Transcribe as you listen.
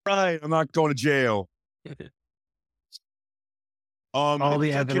Right. I'm not going to jail. All If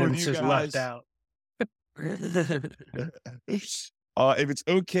the it's okay with evidence you is left guys, out. if it's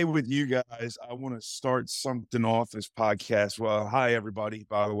okay with you guys, I want to start something off this podcast. Well, hi everybody,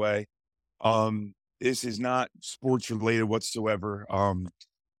 by the way. This is not sports related whatsoever.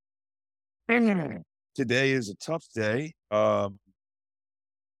 Today is a tough day. It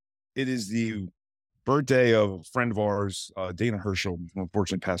is the birthday of a friend of ours, Dana Herschel, who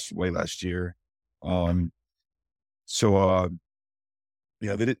unfortunately passed away last year. Um, so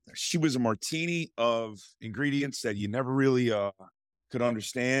she was a martini of ingredients that you never really could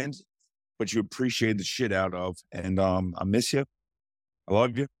understand, but you appreciate the shit out of. And I miss you. I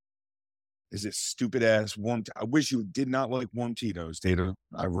love you. Is this stupid ass I wish you did not like warm Tito's, Data.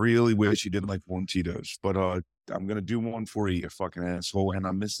 I really wish you didn't like warm Tito's, but I'm gonna do one for you, you fucking asshole. And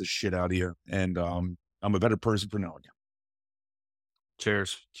I miss the shit out of you. And I'm a better person for knowing you.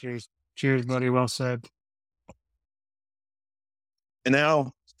 Cheers. Cheers. Cheers, buddy. Well said. And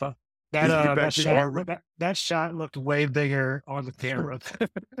now that shot looked way bigger on the camera.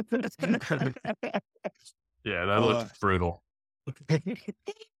 Yeah, that looked brutal.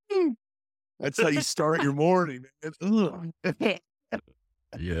 That's how you start your morning, man.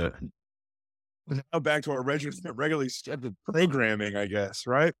 Yeah. Now back to our regularly scheduled programming, I guess,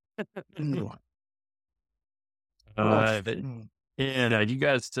 right? You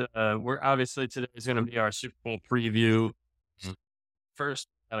guys, we're obviously today is going to be our Super Bowl preview. First,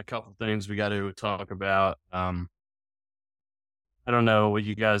 got a couple things we got to talk about. I don't know what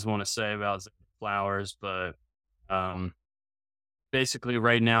you guys want to say about Zay Flowers, but basically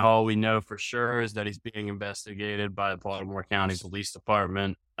right now, all we know for sure is that he's being investigated by the Baltimore County Police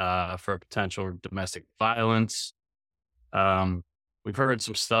Department for potential domestic violence. We've heard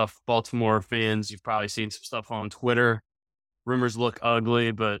some stuff. Baltimore fans, you've probably seen some stuff on Twitter. Rumors look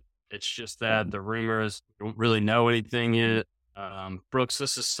ugly, but it's just that the rumors don't really know anything yet. Brooks,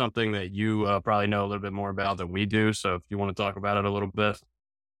 this is something that you probably know a little bit more about than we do. So if you want to talk about it a little bit.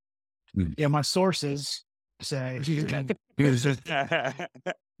 Yeah, my sources say,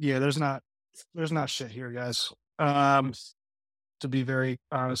 yeah, there's not shit here, guys. To be very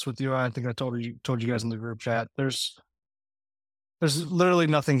honest with you, I think I told you guys in the group chat, there's literally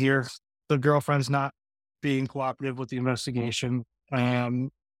nothing here. The girlfriend's not being cooperative with the investigation.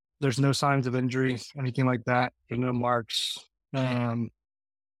 There's no signs of injury, anything like that. There's no marks. I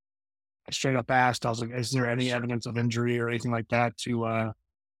straight up asked, I was like, is there any evidence of injury or anything like that to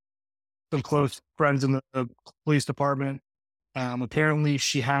some close friends in the police department? Apparently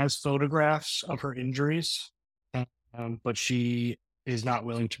she has photographs of her injuries, but she is not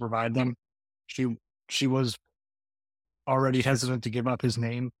willing to provide them. She was already hesitant to give up his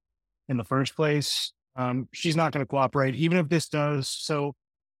name in the first place. She's not going to cooperate, even if this does. So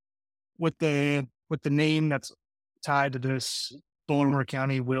with the name that's tied to this, Baltimore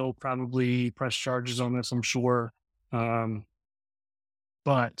County will probably press charges on this, I'm sure. But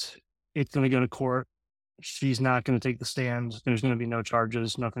it's going to go to court. She's not going to take the stand. There's going to be no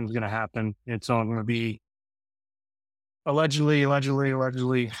charges. Nothing's going to happen. It's all going to be allegedly.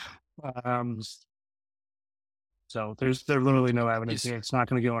 So there's literally no evidence here. It's not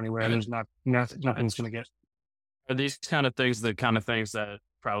going to go anywhere. There's nothing's going to get. Are these kind of things that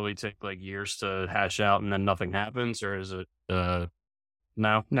probably take like years to hash out and then nothing happens, or is it no?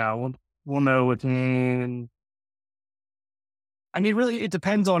 No, we'll know within. I mean, really, it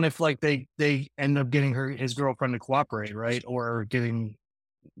depends on if like they end up getting his girlfriend to cooperate, right, or getting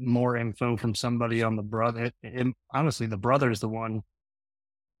more info from somebody on the brother. Honestly, the brother is the one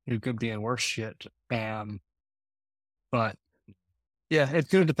who could be in worse shit. But yeah, it's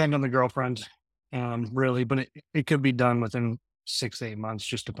going to depend on the girlfriend, really. But it could be done within 6 to 8 months,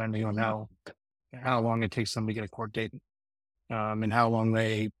 just depending on how long it takes them to get a court date, and how long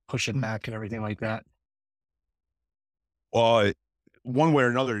they push it back and everything like that. Well, one way or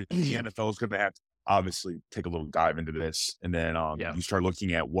another, the NFL is going to have to obviously take a little dive into this, and then you start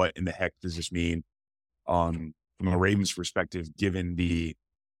looking at what in the heck does this mean from a Ravens perspective, given the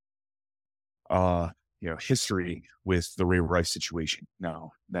history with the Ray Rice situation.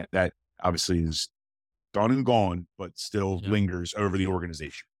 Now that obviously is done and gone, but still lingers over the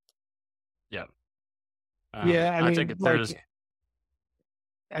organization. Yeah. I mean, I think there's.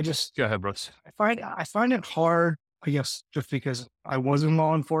 Go ahead, Brooks. I find it hard, I guess, just because I was in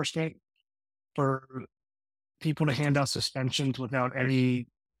law enforcement, for people to hand out suspensions without any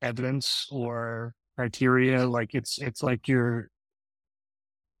evidence or criteria. Like it's like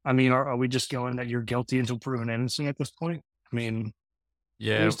are we just going that you're guilty until proven innocent at this point? I mean,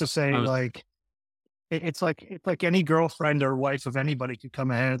 I used to say it's like any girlfriend or wife of anybody could come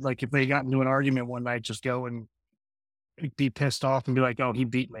ahead. Like if they got into an argument one night, just go and be pissed off and be like, "Oh, he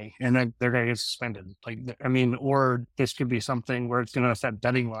beat me," and then they're gonna get suspended. Like, I mean, or this could be something where it's gonna affect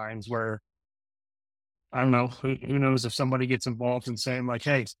betting lines. Where I don't know, who knows if somebody gets involved in saying like,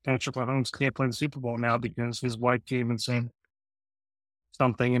 "Hey, Patrick Mahomes can't play the Super Bowl now because his wife came and saying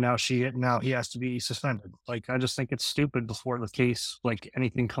something, and now he has to be suspended." Like, I just think it's stupid before the case, like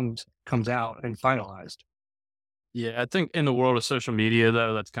anything comes out and finalized. Yeah, I think in the world of social media,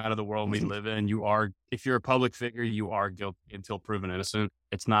 though, that's kind of the world we live in. If you're a public figure, you are guilty until proven innocent.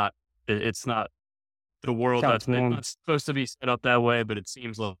 It's not the world that's not supposed to be set up that way, but it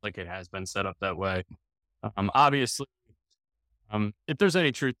seems like it has been set up that way. Obviously, if there's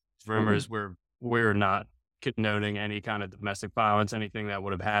any truth to rumors, we're not condoning any kind of domestic violence, anything that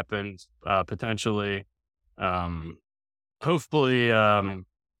would have happened, potentially. Hopefully,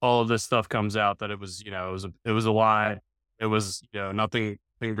 all of this stuff comes out that it was a lie. It was, nothing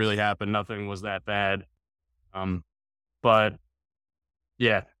really happened. Nothing was that bad. But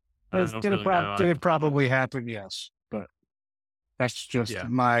yeah, Did it probably happen? Yes, but that's just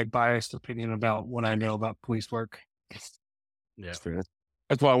my biased opinion about what I know about police work. Yeah.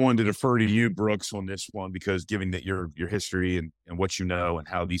 That's why I wanted to defer to you, Brooks, on this one, because given that your history and what you know and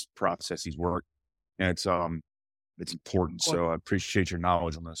how these processes work, and it's important. So I appreciate your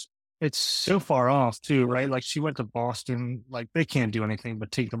knowledge on this. It's so far off too, right? Like she went to Boston, like they can't do anything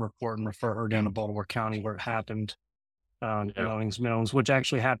but take the report and refer her down to Baltimore County where it happened. Millings Mills, which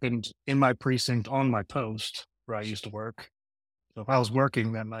actually happened in my precinct on my post where I used to work. So if I was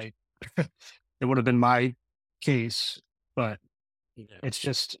working that night, it would have been my case, but it's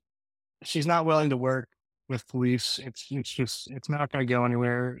just, she's not willing to work with police. It's not going to go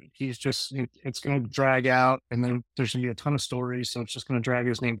anywhere. It's going to drag out, and then there's going to be a ton of stories. So it's just going to drag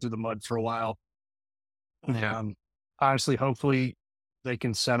his name through the mud for a while. Honestly, hopefully they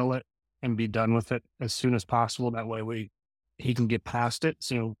can settle it and be done with it as soon as possible. That way he can get past it.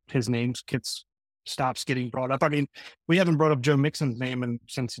 So his name stops getting brought up. I mean, we haven't brought up Joe Mixon's name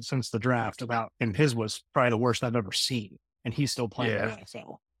since the draft and his was probably the worst I've ever seen. And he's still playing in the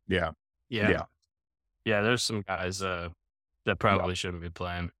NFL. Yeah. There's some guys that probably shouldn't be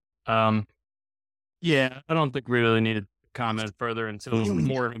playing. I don't think we really need to comment further until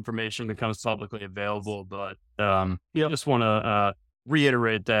more information becomes publicly available. But I just want to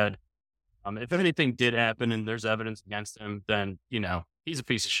reiterate that if anything did happen and there's evidence against him, then he's a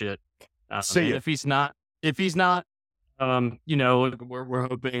piece of shit. If he's not, we're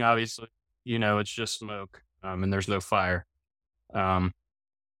hoping obviously, it's just smoke and there's no fire. But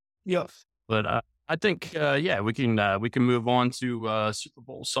I think we can move on to Super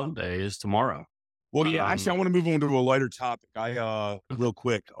Bowl Sunday is tomorrow. Well, actually, I want to move on to a lighter topic. Real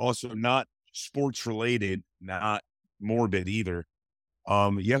quick, also not sports related, not morbid either.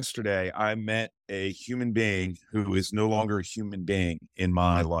 Yesterday I met a human being who is no longer a human being in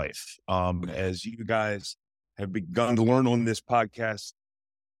my life. As you guys have begun to learn on this podcast,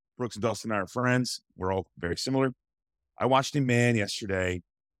 Brooks and Dustin and I are friends. We're all very similar. I watched a man yesterday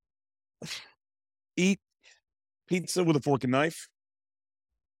eat pizza with a fork and knife.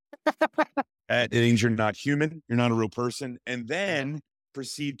 That means you're not human. You're not a real person. And then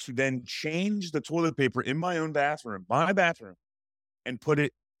proceed to then change the toilet paper in my bathroom, and put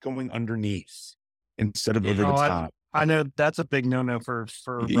it going underneath instead of over the top. I know that's a big no-no for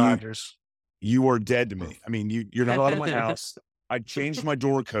Rodgers. You are dead to me. I mean, you're not allowed in my house. I changed my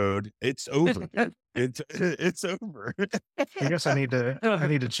door code. It's over. It's over. I guess I need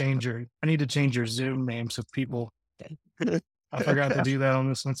to change your Zoom name so people. I forgot to do that on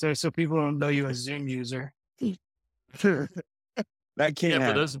this one, so people don't know you as Zoom user. That can't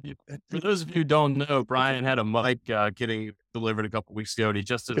happen. For those of you who don't know, Brian had a mic getting delivered a couple weeks ago, and he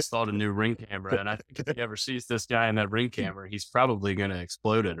just installed a new Ring camera. And I think if he ever sees this guy in that Ring camera, he's probably going to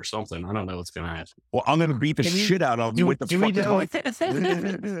explode it or something. I don't know what's going to happen. Well, I'm going to beat the shit out of him with the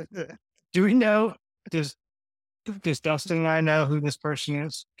fucking. Do we know? Does Dustin and I know who this person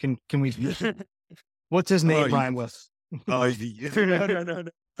is? Can we? What's his name rhyme with? No.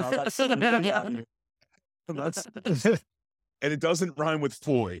 And it doesn't rhyme with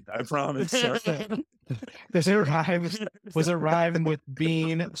Floyd, I promise. Does it rhyme? Was it rhyme with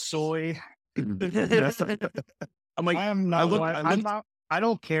bean, soy? I'm like, I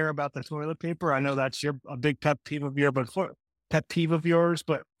don't care about the toilet paper. I know that's a big pet peeve of yours,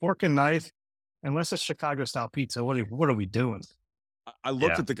 but fork and knife, unless it's Chicago style pizza, what are we doing? I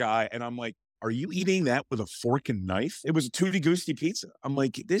looked at the guy and I'm like, are you eating that with a fork and knife? It was a Tutti Gusti pizza. I'm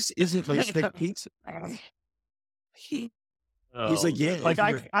like, this isn't like steak pizza. He's like, yeah. Like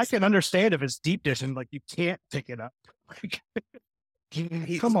I can understand if it's deep dish and like you can't pick it up.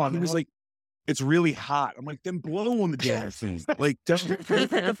 Come on, He was like, it's really hot. I'm like, then blow on the damn thing. Like,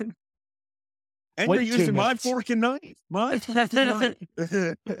 and Wait you're using 2 my minutes. fork and knife. You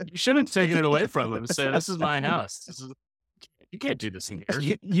shouldn't have taken it away from him and say, "This is my house. You can't do this in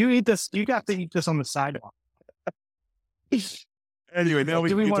here." You eat this. You got to eat this on the sidewalk. Anyway, now we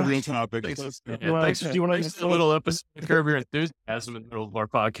Do can we get to wanna- the real topic. Thanks, Let's go. You wanna- thanks, do you wanna- thanks for the little episode of Curb Your Enthusiasm in the middle of our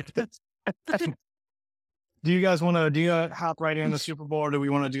podcast. Do you guys want to hop right in the Super Bowl, or do we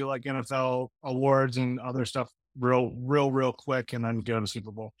want to do like NFL awards and other stuff real quick, and then go to the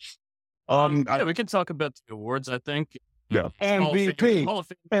Super Bowl? Yeah, we can talk about the awards. I think. Yeah. MVP. Hall of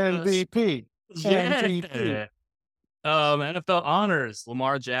Fame, MVP. Yeah. MVP. NFL honors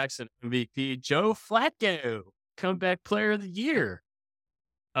Lamar Jackson MVP, Joe Flacco comeback player of the year.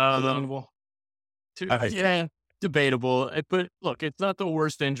 Unbelievable. Yeah, debatable. But look, it's not the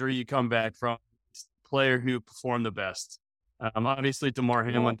worst injury you come back from. It's the player who performed the best. Obviously, DeMar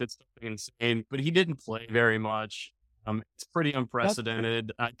Hamlin did something insane, but he didn't play very much. It's pretty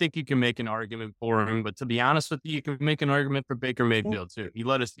unprecedented. I think you can make an argument for him, but to be honest with you, you can make an argument for Baker Mayfield too. He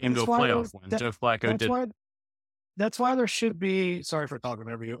led his team to a playoff win. Joe Flacco did. That's why there should be. Sorry for talking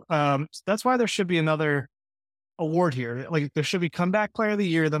over you. That's why there should be another award here. Like there should be comeback player of the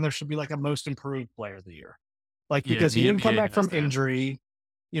year. Then there should be like a most improved player of the year. Like because he didn't come back from injury.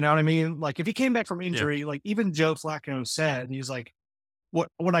 You know what I mean? Like if he came back from injury, like even Joe Flacco said, he's like, what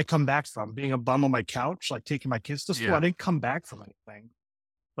would I come back from? Being a bum on my couch, like taking my kids to school? I didn't come back from anything.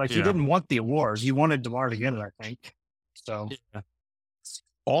 Like he didn't want the awards. He wanted DeMar to get it, I think. So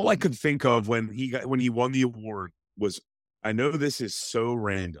all I could think of when he won the award was, I know this is so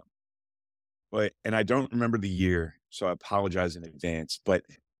random, and I don't remember the year, so I apologize in advance. But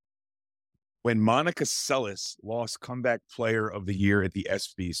when Monica Seles lost comeback player of the year at the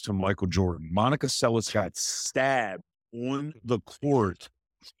ESPYs to Michael Jordan, Monica Seles got stabbed on the court,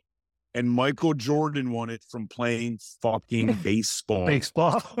 and Michael Jordan won it from playing fucking baseball.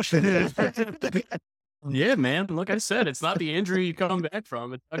 Yeah, man. Like I said, it's not the injury you come back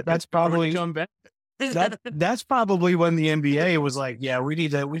from. That's probably come back. That's probably when the NBA was like, yeah, we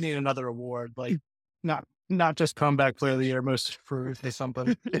need another award, like not just comeback player of the year, most improved or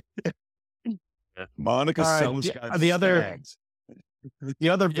something. Monica Seles got the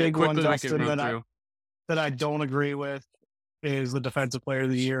other big one, Dustin, that I don't agree with is the defensive player of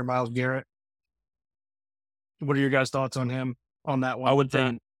the year, Myles Garrett. What are your guys' thoughts on him on that one? I would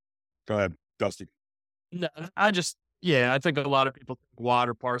think. Go ahead, Dusty. No, I think a lot of people think Watt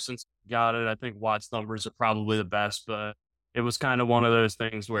or Parsons got it. I think Watt's numbers are probably the best, but it was kind of one of those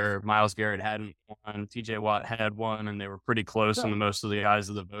things where Myles Garrett hadn't won, TJ Watt had one, and they were pretty close in most of the eyes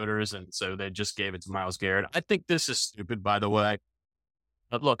of the voters, and so they just gave it to Myles Garrett. I think this is stupid, by the way.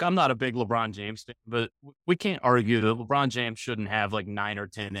 But look, I'm not a big LeBron James fan, but we can't argue that LeBron James shouldn't have like 9 or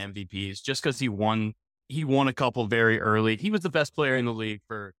 10 MVPs just because he won a couple very early. He was the best player in the league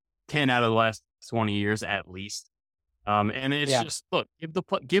for 10 out of the last 20 years at least. And it's just, look,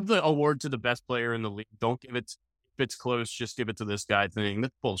 give the award to the best player in the league. Don't give it, if it's close, just give it to this guy thing.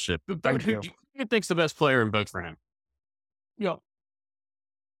 That's bullshit. Who thinks the best player and vote for him? Yeah.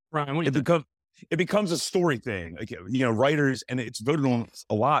 Ryan, what do you think? It becomes a story thing, like, writers, and it's voted on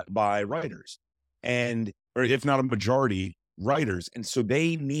a lot by writers, or if not a majority, writers. And so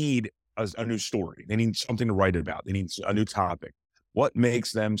they need a new story. They need something to write about. They need a new topic. What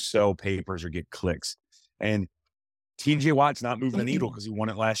makes them sell papers or get clicks? And TJ Watt's not moving the needle because he won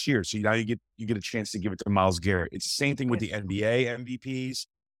it last year. So now you get a chance to give it to Myles Garrett. It's the same thing with the NBA MVPs.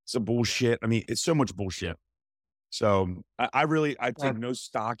 It's a bullshit. I mean, it's so much bullshit. So I take no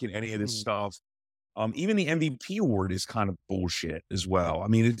stock in any of this stuff. Even the MVP award is kind of bullshit as well. I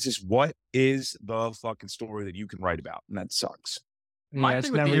mean, it's just, what is the fucking story that you can write about? And that sucks. Yeah, it's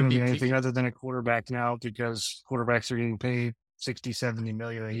never going to be anything other than a quarterback now, because quarterbacks are getting paid 60, 70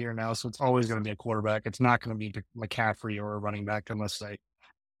 million a year now. So it's always going to be a quarterback. It's not going to be McCaffrey or a running back unless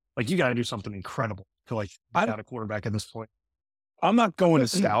you got to do something incredible to get out a quarterback at this point. I'm not going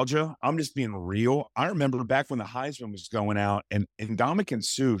nostalgia. I'm just being real. I remember back when the Heisman was going out, and Ndamukong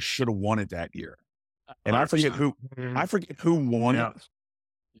Suh should have won it that year. And I forget who won it.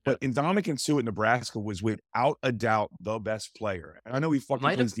 But Ndamukong Suh at Nebraska was without a doubt the best player. And I know he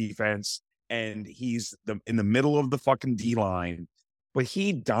fucking plays defense, and he's in the middle of the fucking D line, but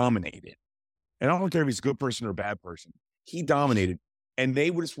he dominated. And I don't care if he's a good person or a bad person. He dominated, and they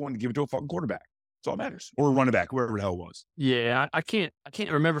would just want to give it to a fucking quarterback. That's all that matters. Or a running back, whoever the hell it was. Yeah, I can't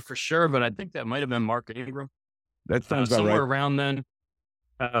remember for sure, but I think that might have been Mark Ingram. That sounds about somewhere right. around then.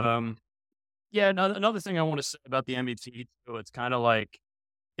 Yeah, another thing I want to say about the MVP too, it's kind of like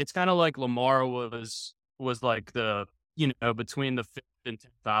Lamar was like the, between the fifth and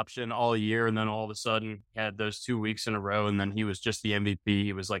 10th option all year, and then all of a sudden he had those 2 weeks in a row, and then he was just the MVP.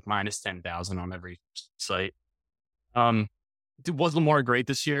 He was like minus 10,000 on every site. Was Lamar great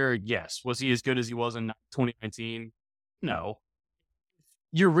this year? Yes. Was he as good as he was in 2019? No.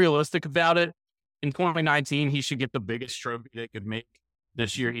 You're realistic about it. In 2019, he should get the biggest trophy they could make.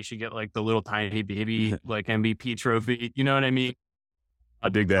 This year, he should get like the little tiny baby like MVP trophy. You know what I mean? I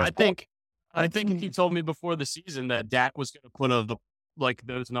dig that. I think he told me before the season that Dak was going to put like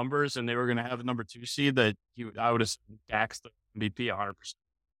those numbers, and they were going to have a number 2 seed. I would have said Dak's the MVP 100%.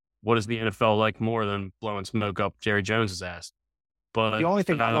 What is the NFL like more than blowing smoke up Jerry Jones's ass? But the only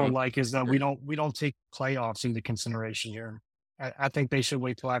thing I don't like is that we don't take playoffs into consideration here. I think they should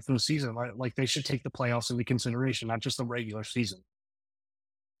wait till after the season. Like they should take the playoffs into consideration, not just the regular season.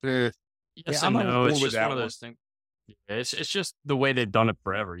 Yes and no. It's just one of those things. Yeah, it's just the way they've done it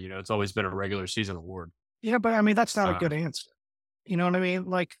forever. It's always been a regular season award. Yeah, but I mean that's not a good answer. You know what I mean?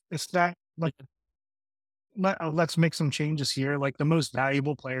 Like it's not like let's make some changes here. Like the most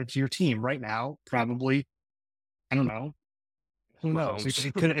valuable player to your team right now, probably, I don't know. Who knows?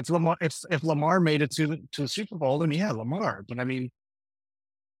 If Lamar made it to the Super Bowl, then yeah, Lamar. But I mean,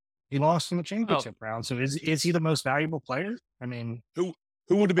 he lost in the championship round. So is he the most valuable player? I mean, who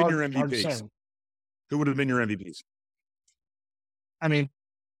would have been your MVPs? Who would have been your MVPs? I mean,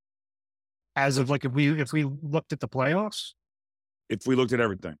 as of like if we looked at the playoffs, if we looked at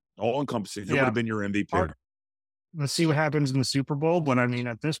everything, all encompassing, who would have been your MVP? Let's see what happens in the Super Bowl. But I mean,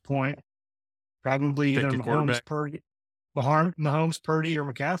 at this point, probably either Mahomes, Purdy, or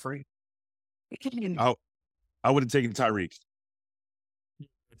McCaffrey. I would have taken Tyreek.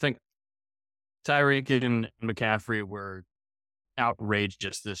 I think Tyreek and McCaffrey were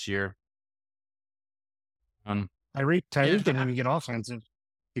outrageous this year. Tyreek didn't even get offensive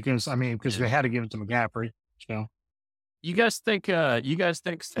because they had to give it to McCaffrey. So you guys think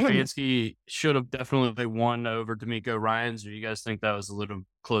Stefanski should have definitely won over D'Amico Ryans, or you guys think that was a little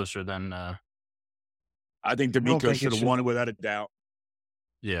closer than? I think D'Amico should have won it without a doubt.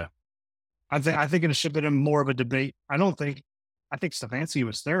 Yeah, I think it should have been more of a debate. I think Stefanski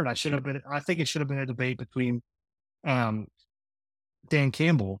was third. I think it should have been a debate between Dan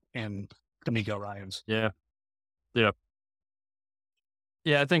Campbell and D'Amico Ryans. Yeah.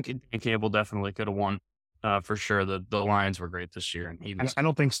 I think Dan Campbell definitely could have won for sure. The Lions were great this year, and I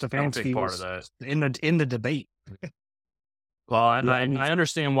don't think Stefanski was part of that in the debate. Well, I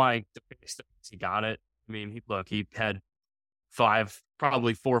understand why Stefanski got it. I mean, he had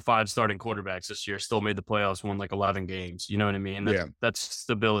probably 4 or 5 starting quarterbacks this year, still made the playoffs, won like 11 games. You know what I mean? That's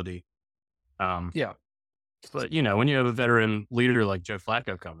stability. Yeah. But, when you have a veteran leader like Joe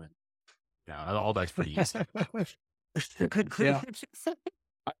Flacco coming, all that's pretty easy. Yeah.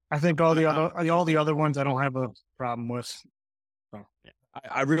 I think all the other ones I don't have a problem with. So.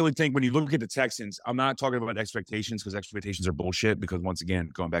 I really think when you look at the Texans, I'm not talking about expectations because expectations are bullshit because once again,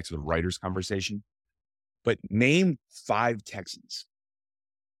 going back to the writers conversation, but name 5 Texans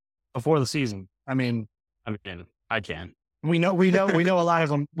before the season. I I can. We know a lot of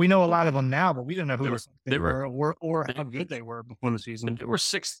them. We know a lot of them now, but we didn't know who they were or how good they were before the season. They were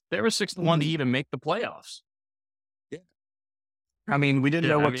 6-1 to even make the playoffs. Yeah. I mean, we didn't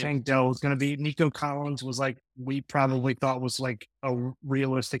know what Tank Dell was going to be. Nico Collins was like, we probably thought was like a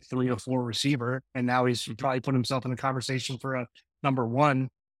realistic 3 or 4 receiver. And now he's probably put himself in the conversation for a number 1.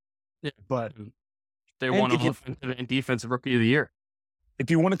 Yeah. But they won offensive and defensive rookie of the year.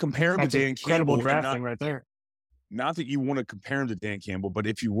 If you want to compare him to Dan Campbell, incredible drafting right there. Not that you want to compare him to Dan Campbell, but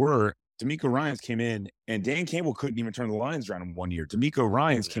if you were, D'Amico Ryans came in, and Dan Campbell couldn't even turn the Lions around in 1 year. D'Amico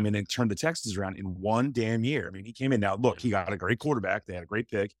Ryans came in and turned the Texans around in 1 damn year. I mean, he came in. Now, look, he got a great quarterback. They had a great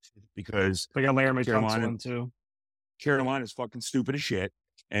pick because they got Larry Carolina too. Carolina's fucking stupid as shit,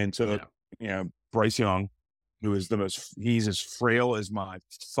 and so Bryce Young, who is he's as frail as my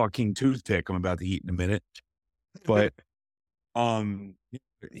fucking toothpick. I'm about to eat in a minute, but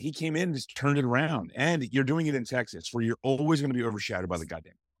he came in and just turned it around. And you're doing it in Texas where you're always going to be overshadowed by the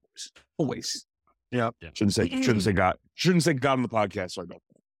goddamn Cowboys. Always. Yeah. Shouldn't say God on the podcast. Sorry about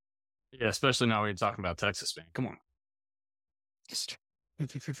that. Yeah, especially now when you're talking about Texas, man. Come on.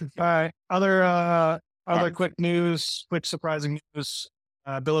 All right. Other quick news, quick surprising news.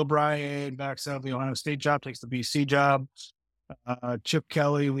 Bill O'Brien backs out of the Ohio State job, takes the BC job. Chip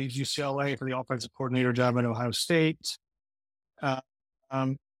Kelly leaves UCLA for the offensive coordinator job at Ohio State.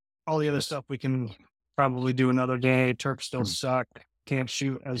 All the other stuff we can probably do another day. Terps still suck. Can't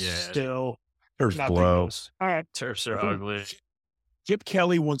shoot as still. Terps blow. All right. Terps are ugly. Chip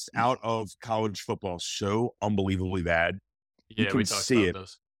Kelly wants out of college football so unbelievably bad. You Yeah, we can talked see about it.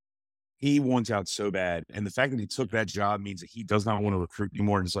 this. He wants out so bad, and the fact that he took that job means that he does not want to recruit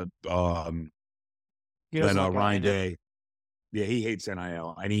anymore. And it's like He then doesn't like Ryan NIL. Day, yeah, he hates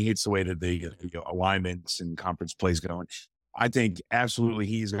NIL, and he hates the way that the alignments and conference plays going. I think absolutely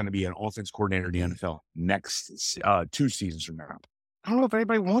he's going to be an offense coordinator in the NFL next 2 seasons from now. I don't know if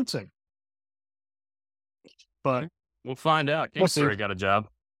anybody wants him, but We'll find out. We'll see. Kingsbury got a job.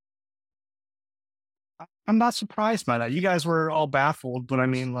 I'm not surprised by that. You guys were all baffled, but I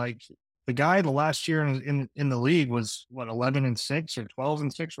mean, like the guy the last year in the league was what 11-6 or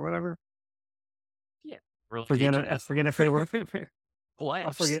 12-6 or whatever. Really Forget it. I forget if they were.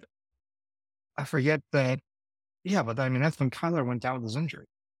 playoffs. I forget that. Yeah, but I mean that's when Kyler went down with his injury.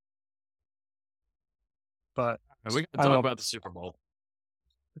 But We can I don't talk know. about the Super Bowl.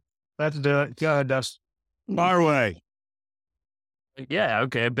 Let's do it. Go ahead, Dust. Far away. Yeah,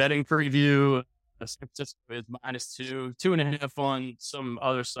 okay. Betting preview. San Francisco is -2, 2.5 on some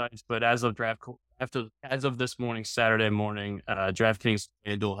other sites, but as of as of this morning, Saturday morning, DraftKings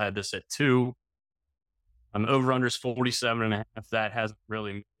FanDuel had this at 2. Over under is 47.5. That hasn't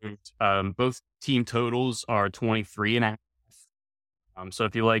really moved. Both team totals are 23.5. So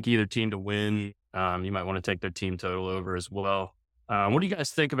if you like either team to win, you might want to take their team total over as well. What do you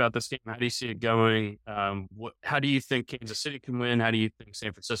guys think about this game? How do you see it going? How do you think Kansas City can win? How do you think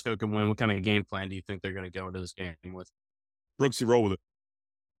San Francisco can win? What kind of game plan do you think they're going to go into this game with? Brooksy, roll with it.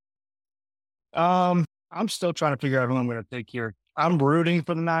 I'm still trying to figure out who I'm going to take here. I'm rooting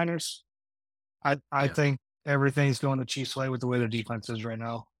for the Niners. I think everything's going the Chiefs' way with the way their defense is right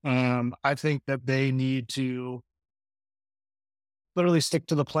now. I think that they need to literally stick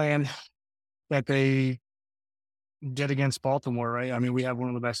to the plan that they did against Baltimore, right? I mean, we have one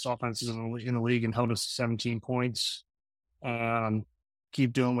of the best offenses in the league and held us to 17 points.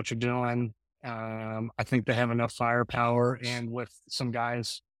 Keep doing what you're doing. I think they have enough firepower, and with some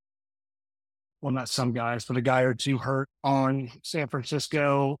guys, well, not some guys, but a guy or two hurt on San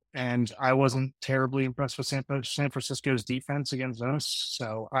Francisco, and I wasn't terribly impressed with San Francisco's defense against us.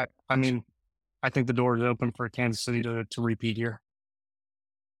 So, I mean, I think the door is open for Kansas City to repeat here.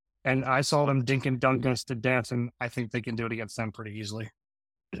 And I saw them dink and dunk us to death, and I think they can do it against them pretty easily.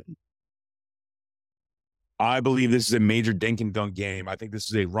 I believe this is a major dink and dunk game. I think this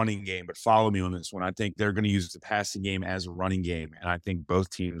is a running game, but follow me on this one. I think they're going to use the passing game as a running game, and I think both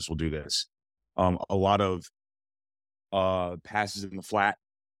teams will do this. A lot of passes in the flat,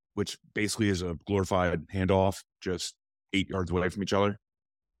 which basically is a glorified handoff, just 8 yards away from each other.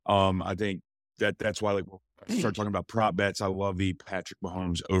 I think that's why, like, we'll start talking about prop bets. I love the Patrick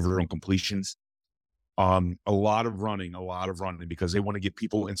Mahomes over on completions. A lot of running because they want to get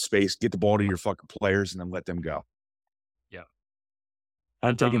people in space, get the ball to your fucking players, and then let them go. Yeah.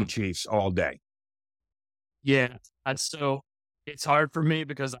 I'm taking the Chiefs all day. Yeah. So it's hard for me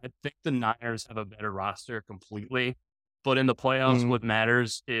because I think the Niners have a better roster completely. But in the playoffs, what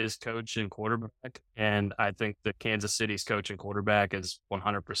matters is coach and quarterback. And I think that Kansas City's coach and quarterback is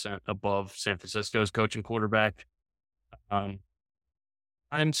 100% above San Francisco's coach and quarterback. I'm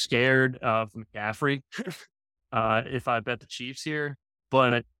scared of McCaffrey if I bet the Chiefs here.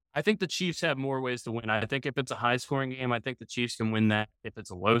 But I think the Chiefs have more ways to win. I think if it's a high-scoring game, I think the Chiefs can win that. If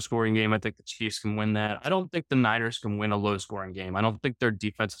it's a low-scoring game, I think the Chiefs can win that. I don't think the Niners can win a low-scoring game. I don't think their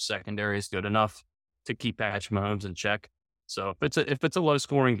defensive secondary is good enough to keep Patrick Mahomes in check. So if it's a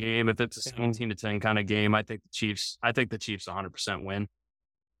low-scoring game, if it's a 17-10 kind of game, I think the Chiefs 100% win.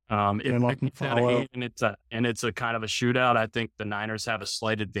 And it's a kind of a shootout, I think the Niners have a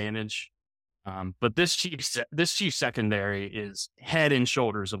slight advantage. But this Chiefs secondary is head and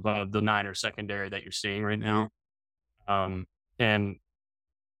shoulders above the Niners secondary that you're seeing right now. And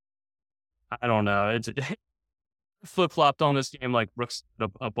I don't know. It's flip-flopped on this game like Brooks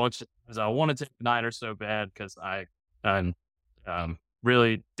a bunch of times. I want to take the Niners so bad because I'm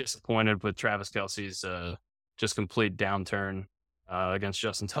really disappointed with Travis Kelce's just complete downturn against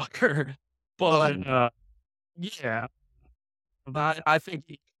Justin Tucker. But yeah, I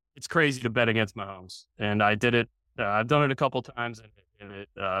think it's crazy to bet against Mahomes, and I did it. I've done it a couple times, and it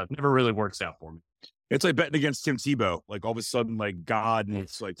never really works out for me. It's like betting against Tim Tebow. Like all of a sudden, like God and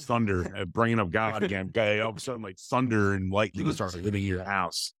it's like thunder. Bringing up God again. All of a sudden, like thunder and lightning starts hitting your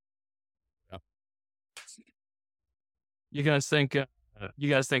house. Yeah. You guys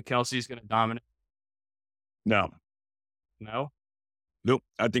think Kelsey's going to dominate? No. Nope.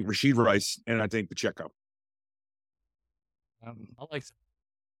 I think Rashid Rice and I think Pacheco. I like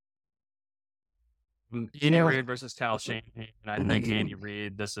Andy Reid versus Kyle Shanahan, and I think Andy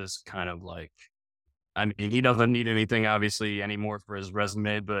Reid. This is kind of like I mean, he doesn't need anything, obviously, anymore for his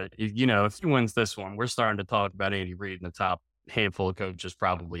resume. But, if he wins this one, we're starting to talk about Andy Reid in the top handful of coaches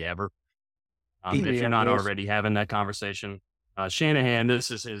probably ever. If Yeah, you're not it is. already having that conversation. Shanahan,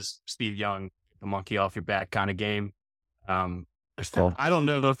 this is his Steve Young, the monkey off your back kind of game. I don't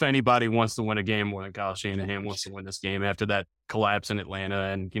know if anybody wants to win a game more than Kyle Shanahan wants to win this game after that collapse in Atlanta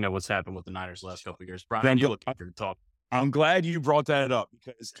and, what's happened with the Niners the last couple of years. Brian, you look here to talk. I'm glad you brought that up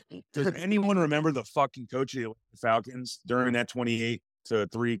because does anyone remember the fucking coach of the Falcons during that 28-3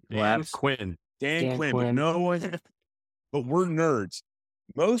 collapse? Dan Quinn. But no one. But we're nerds.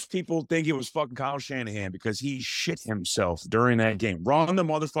 Most people think it was fucking Kyle Shanahan because he shit himself during that game. Run the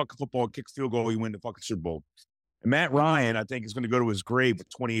motherfucking football, kick field goal, he win the fucking Super Bowl. And Matt Ryan, I think, is going to go to his grave with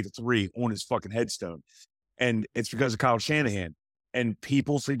 28-3 on his fucking headstone. And it's because of Kyle Shanahan. And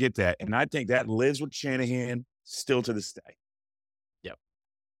people forget that. And I think that lives with Shanahan still to this day. Yep.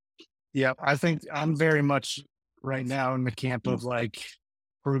 Yep. I think I'm very much right now in the camp of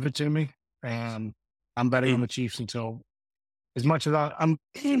prove it to me. And I'm betting on the Chiefs until as much as I'm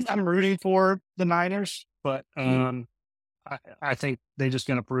rooting for the Niners, but I think they're just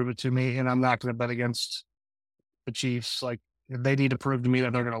going to prove it to me. And I'm not going to bet against the Chiefs. Like, they need to prove to me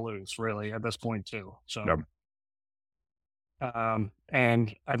that they're going to lose, really, at this point, too. So, and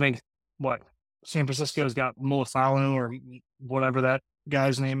I think San Francisco's got Muafalanu or whatever that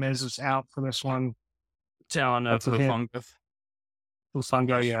guy's name is out for this one. Hufanga,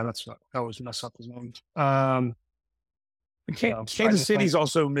 yeah, that's what I always mess up his name. Kansas City's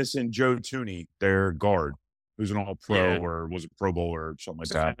also missing Joe Tooney, their guard, who's an all-pro or was a Pro Bowler or something like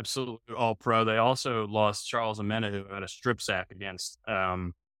that. Absolutely all-pro. They also lost Charles Amena, who had a strip sack against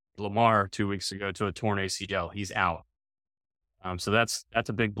Lamar 2 weeks ago to a torn ACL. He's out. So that's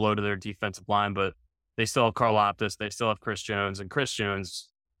a big blow to their defensive line, but they still have Carl Optis. They still have Chris Jones, and Chris Jones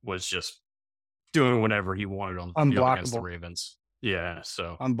was just doing whatever he wanted on the field against the Ravens. Yeah,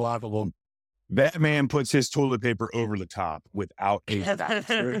 so unblockable. That man puts his toilet paper over the top without a.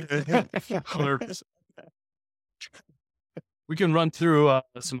 We can run through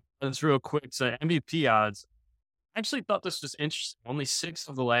some odds real quick. So MVP odds. I actually thought this was interesting. Only 6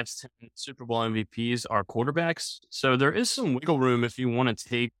 of the last 10 Super Bowl MVPs are quarterbacks. So there is some wiggle room if you want to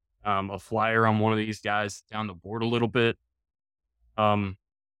take a flyer on one of these guys down the board a little bit.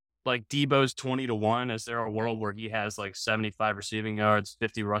 Like Debo's 20-1. Is there a world where he has 75 receiving yards,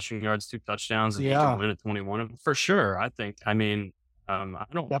 50 rushing yards, 2 touchdowns, and he can win at 21? For sure. I don't. I'm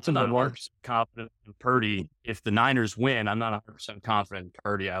not 100% confident in Purdy. If the Niners win, I'm not 100% confident in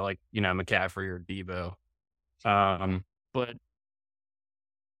Purdy. I like McCaffrey or Debo. But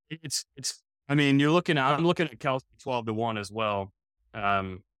it's. I mean, I'm looking at Kelsey 12-1 as well.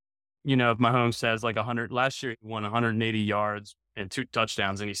 If Mahomes has 100, last year he won 180 yards and 2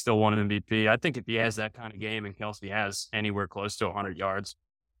 touchdowns, and he still won an MVP. I think if he has that kind of game and Kelsey has anywhere close to 100 yards,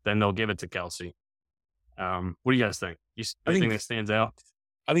 then they'll give it to Kelsey. What do you guys think? Anything that stands out?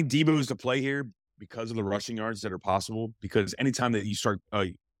 I think Debo is the play here because of the rushing yards that are possible. Because anytime that you start,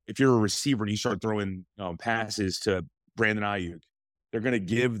 if you're a receiver and you start throwing passes to Brandon Ayuk, they're going to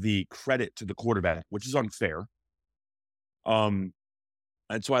give the credit to the quarterback, which is unfair.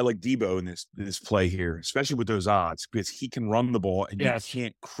 That's why I like Debo in this play here, especially with those odds, because he can run the ball and you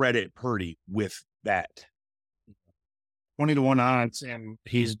can't credit Purdy with that. 20-1 odds, and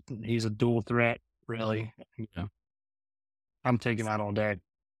he's a dual threat, really. Yeah. I'm taking that all day.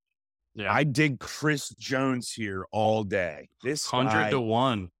 Yeah, I dig Chris Jones here all day. This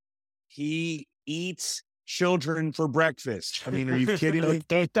 100-1. He eats children for breakfast. I mean, are you kidding me?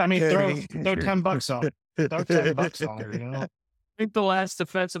 Throw $10 on. Throw $10 on it, I think the last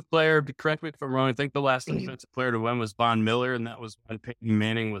defensive player, correct me if I'm wrong, I think the last defensive player to win was Von Miller, and that was when Peyton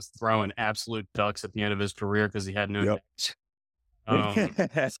Manning was throwing absolute ducks at the end of his career because he had no necks.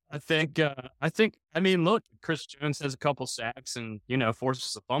 I mean, look, Chris Jones has a couple sacks and,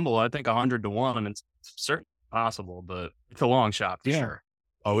 forces a fumble. I think 100-1, and it's certainly possible, but it's a long shot for sure.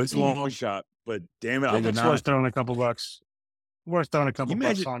 Oh, it's a long shot, but damn it, it's worth throwing a couple bucks. Worth throwing a couple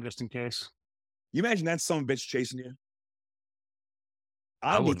bucks on just in case. You imagine that son of a bitch chasing you?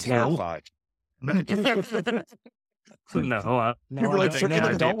 I'd be terrified. No, I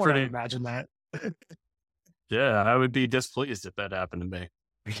don't want to imagine that. Yeah, I would be displeased if that happened to me.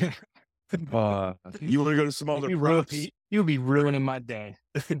 You want to go to some other you'd be ruining my day.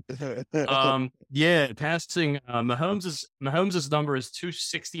 Passing Mahomes' number is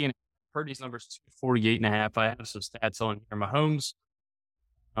 260 and Purdy's number is 248.5. I have some stats on here. Mahomes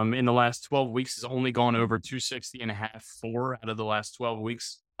in the last 12 weeks has only gone over 260.5 4 out of the last 12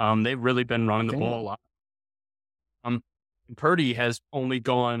 weeks. They've really been running the ball a lot. Purdy has only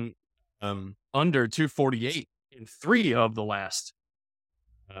gone under 248 in three of the last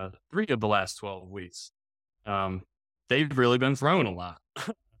 12 weeks. They've really been throwing a lot.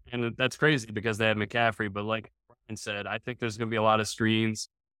 And that's crazy because they had McCaffrey. But like Brian said, I think there's going to be a lot of screens,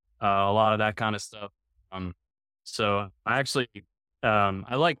 a lot of that kind of stuff. So I actually,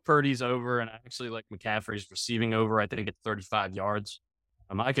 I like Purdy's over, and I actually like McCaffrey's receiving over. I think it's 35 yards.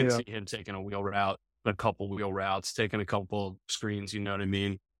 I can see him taking a wheel route, a couple wheel routes, taking a couple screens. You know what I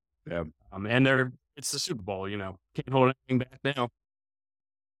mean? Yeah. And it's the Super Bowl. Can't hold anything back now.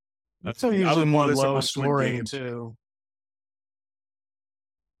 That's usually more low scoring too.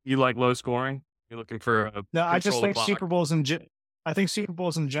 You like low scoring? You're looking for no? I just think Super Bowls in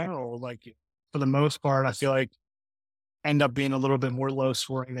general, like for the most part, I feel like end up being a little bit more low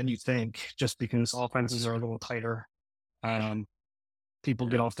scoring than you think, just because offenses are a little tighter. People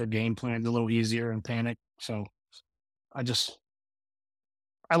get off their game plan a little easier and panic. So I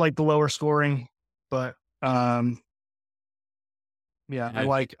like the lower scoring, but I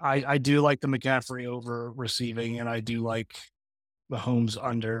do like the McCaffrey over receiving, and I do like Mahomes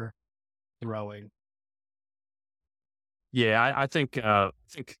under throwing. Yeah, I think the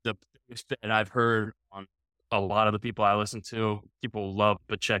biggest bet I've heard on a lot of the people I listen to, people love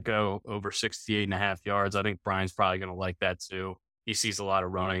Pacheco over 68.5 yards. I think Brian's probably going to like that too. He sees a lot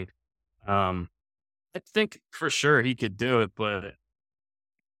of running. I think for sure he could do it, but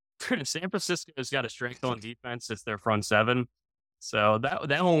San Francisco's got a strength on defense. It's their front seven. So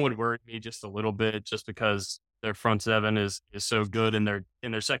that one would worry me just a little bit, just because their front seven is so good, and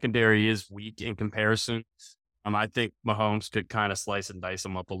their secondary is weak in comparison. I think Mahomes could kind of slice and dice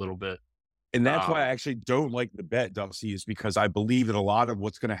them up a little bit. And that's why I actually don't like the bet, Dusty, is because I believe that a lot of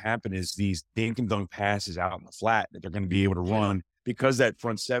what's going to happen is these dink and dunk passes out in the flat that they're going to be able to run, because that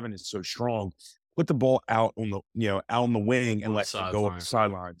front seven is so strong. Put the ball out on the wing and let it go up the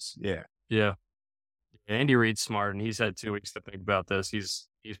sidelines. Yeah. Yeah. Andy Reid's smart, and he's had 2 weeks to think about this. He's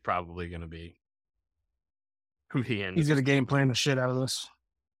probably going to be in. He's going to game plan the shit out of this.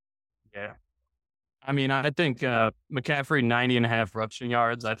 Yeah. I mean, I think McCaffrey 90.5 rushing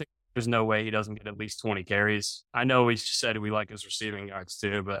yards. I think there's no way he doesn't get at least 20 carries. I know we said we like his receiving yards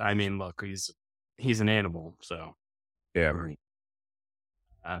too, but I mean, look, he's an animal. So yeah.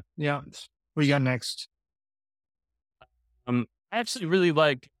 Yeah. What you got next? I actually really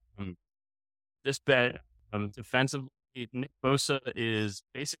like this bet. Defensively, Nick Bosa is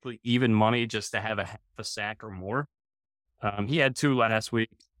basically even money just to have a half a sack or more. He had 2 last week.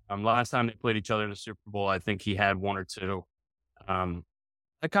 Last time they played each other in the Super Bowl, I think he had 1 or 2.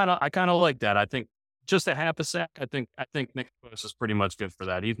 I kind of like that. I think just a half a sack. I think Nick Bosa is pretty much good for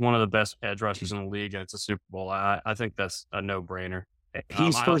that. He's one of the best edge rushers in the league, and it's a Super Bowl. I think that's a no brainer.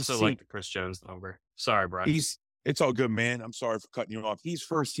 I also like the Chris Jones number. Sorry, Brian. It's all good, man. I'm sorry for cutting you off. He's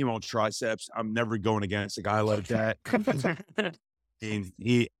first team on triceps. I'm never going against a guy like that. And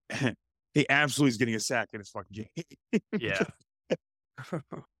he absolutely is getting a sack in his fucking game. Yeah.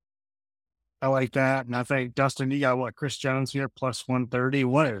 I like that. And I think, Dustin, you got what? Chris Jones here plus 130.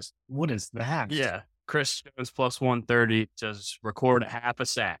 What is that? Yeah. Chris Jones plus 130 to record a half a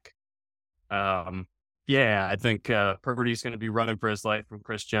sack. Yeah, I think Purdy's going to be running for his life from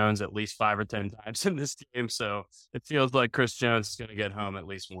Chris Jones at least 5 or 10 times in this game. So it feels like Chris Jones is going to get home at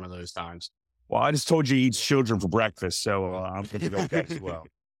least one of those times. Well, I just told you he eats children for breakfast, so I'm going to go with that as well.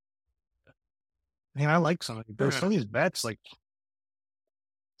 Man, I like some of these bets. Like,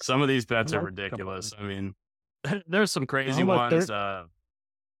 some of these bets are ridiculous. I mean, there's some crazy ones.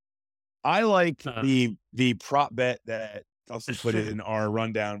 I like the prop bet that Dustin put in our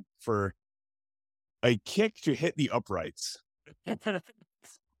rundown for a kick to hit the uprights.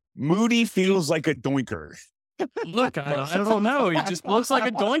 Moody feels like a doinker. Look, I don't know. He just looks like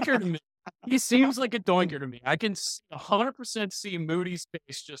a doinker to me. He seems like a doinker to me. I can 100% see Moody's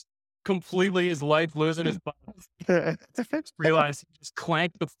face just completely his life losing his body. Realize he just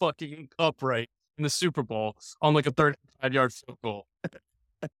clanked the fucking upright in the Super Bowl on like a 35-yard field goal.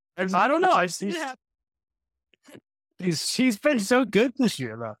 I don't know. I've seen that. He's been so good this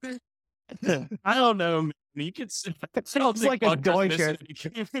year, though. I don't know. Man. You could. Sounds like a doinker.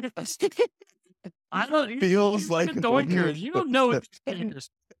 I don't. Feels like a doinker. You don't know what these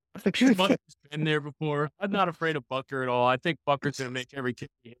Bucker's been there before. I'm not afraid of Bucker at all. I think Bucker's gonna make every kick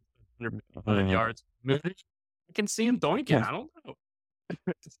he hits 100 yards. I can see him doinking. I don't know.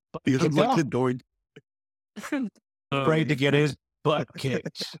 Feels like a doink. Afraid to get his butt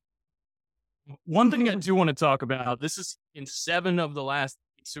kicked. One thing I do want to talk about, this is in 7 of the last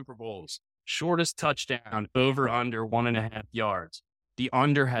 8 Super Bowls. Shortest touchdown, over under 1.5 yards. The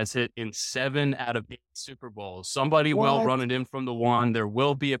under has hit in 7 out of 8 Super Bowls. Somebody will run it in from the 1. There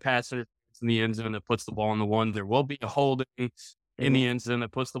will be a pass interference in the end zone that puts the ball in the one. There will be a holding in the end zone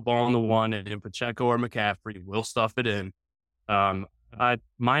that puts the ball in the one, and Pacheco or McCaffrey will stuff it in.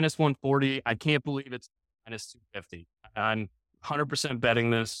 Minus 140. I can't believe it's minus 250. I'm 100%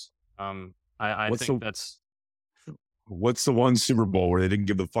 betting this. I think that's. What's the one Super Bowl where they didn't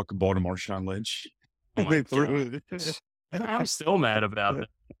give the fucking ball to Marshawn Lynch? Oh They threw it. I'm still mad about that.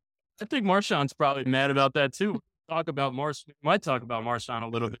 I think Marshawn's probably mad about that too. We might talk about Marshawn a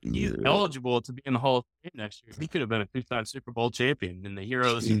little bit. He's eligible to be in the Hall of Fame next year. He could have been a 2-time Super Bowl champion and the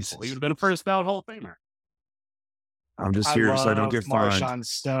hero of the Super Bowl. He would have been a first ballot Hall of Famer. I'm just here so I don't get fined. Marshawn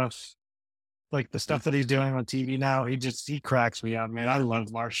stuff, like the stuff that he's doing on TV now. He cracks me up, man. I love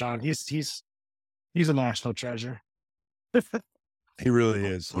Marshawn. He's a national treasure. He really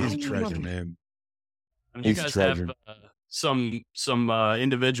is. He's a treasure, man. You guys have some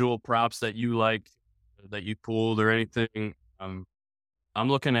individual props that you like, that you pulled or anything? I'm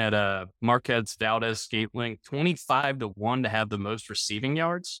looking at Marquez Valdez-Scantling, 25-1 to have the most receiving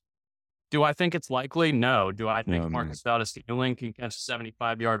yards. Do I think it's likely? No. Do I think Marquez Valdez-Scantling can catch a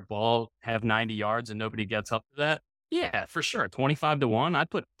 75-yard ball, have 90 yards, and nobody gets up to that? Yeah, for sure. 25-1, I'd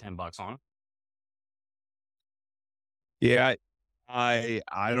put $10 on it. Yeah, I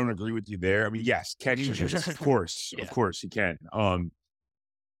don't agree with you there. I mean, yes, catches, of course he can.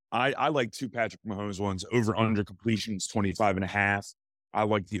 I like two Patrick Mahomes ones. Over under completions 25.5. I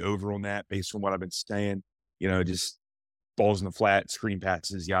like the over on that based on what I've been saying. Just balls in the flat, screen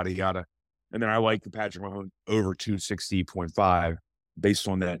passes, yada yada. And then I like the Patrick Mahomes over 260.5 based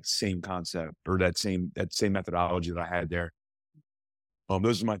on that same concept or that same methodology that I had there.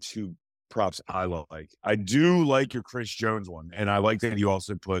 Those are my two props I like. I do like your Chris Jones one, and I like that you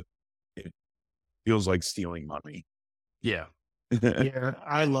also put it feels like stealing money. Yeah. Yeah,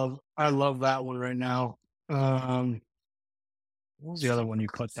 I love that one right now. What was the other one you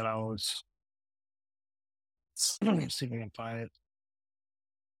put that I was? Let me see if I can find it.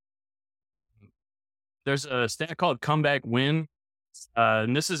 There's a stat called comeback win.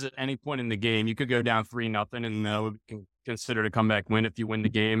 And this is at any point in the game. You could go down 3-0 and that would be considered a comeback win if you win the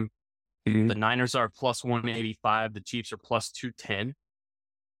game. Mm-hmm. The Niners are plus 185. The Chiefs are plus 210.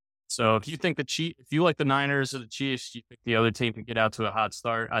 So if you think if you like the Niners or the Chiefs, you think the other team can get out to a hot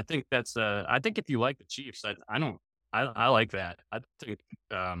start. I think I think if you like the Chiefs, I like that. I think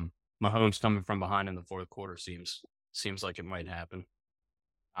Mahomes coming from behind in the fourth quarter seems like it might happen.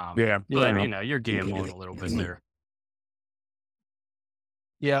 But you're gambling a little bit there.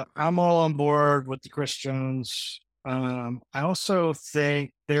 Yeah, I'm all on board with the Chris Jones. I also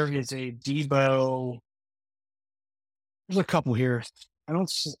think there is a Debo. There's a couple here. I don't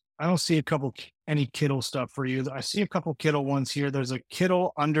see any Kittle stuff for you. I see a couple Kittle ones here. There's a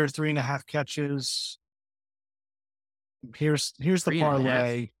Kittle under 3.5 catches. Here's the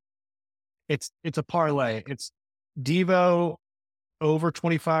parlay. It's a parlay. It's Devo over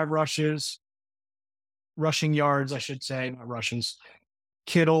 25 rushing yards, I should say, not Russians.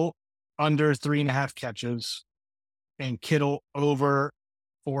 Kittle under 3.5 catches, and Kittle over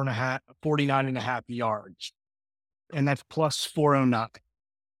 49.5 yards. And that's plus 409.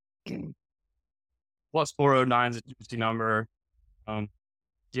 Plus 409 is a juicy number.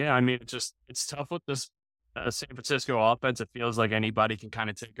 Yeah, I mean, it's tough with this San Francisco offense. It feels like anybody can kind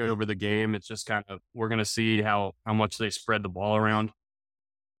of take over the game. It's just kind of, we're going to see how much they spread the ball around.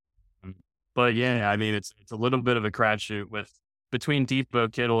 But yeah, I mean, it's a little bit of a crapshoot between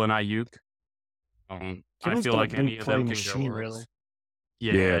Debo, Kittle, and Ayuk. I feel like any of them can go wrong. Really.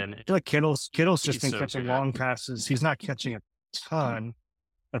 Yeah. And I feel like Kittle's just been catching long passes. He's not catching a ton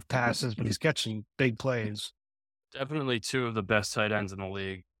of passes, but he's catching big plays. Definitely two of the best tight ends in the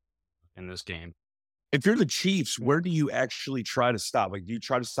league in this game. If you're the Chiefs, where do you actually try to stop? Like, do you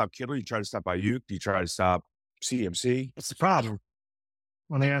try to stop Kittle? Do you try to stop Ayuk? Do you try to stop CMC? That's the problem.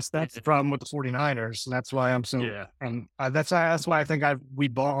 When they ask, that's the problem with the 49ers. And that's why I'm so, and that's why I think we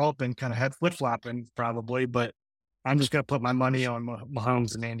ball up and kind of head flip flopping probably, but I'm just going to put my money on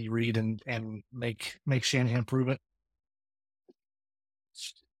Mahomes and Andy Reid and make Shanahan prove it.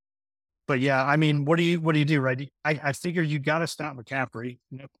 But yeah, I mean, what do you do, right? I figure you got to stop McCaffrey,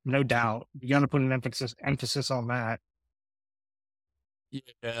 no doubt. You got to put an emphasis on that.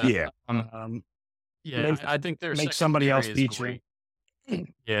 Yeah. I think there's make somebody else beat you.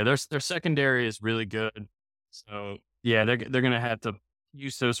 Yeah, their secondary is really good. So yeah, they're going to have to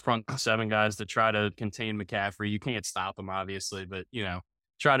use those front seven guys to try to contain McCaffrey. You can't stop him, obviously, but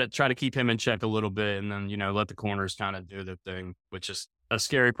try to keep him in check a little bit, and then let the corners kind of do their thing, which is a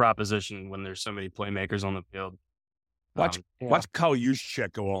scary proposition when there's so many playmakers on the field. Watch Kyle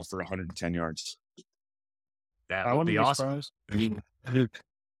Juszczyk go off for 110 yards. That would be awesome.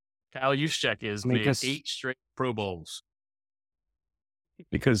 Kyle Juszczyk is made 8 straight Pro Bowls.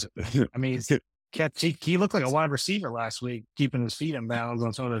 Because I mean, he looked like a wide receiver last week, keeping his feet in bounds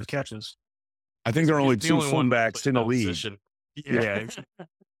on some of those catches. I think there are only He's the two only one that fullbacks plays in the that league. position.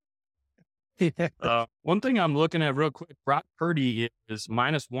 Yeah. One thing I'm looking at real quick, Brock Purdy is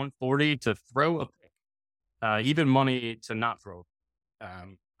minus 140 to throw a pick, even money to not throw.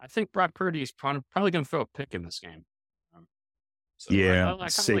 I think Brock Purdy is probably going to throw a pick in this game. So Yeah, I kind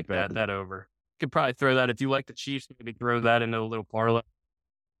of safe like bet. that over. You could probably throw that if you like the Chiefs. Maybe throw that into a little parlay.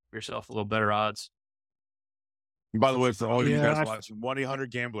 Give yourself a little better odds. And by the way, for all of you Yeah, guys watching,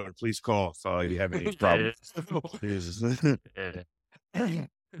 1-800-GAMBLER, please call if you have any problems. Jesus.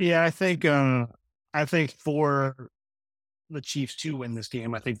 Yeah, I think for the Chiefs to win this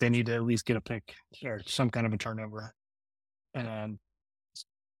game, I think they need to at least get a pick or some kind of a turnover. And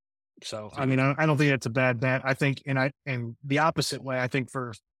so, I mean, I don't think that's a bad bet. I think, and the opposite way, I think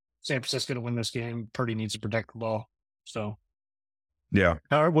for San Francisco to win this game, Purdy needs to protect the ball. So, Yeah.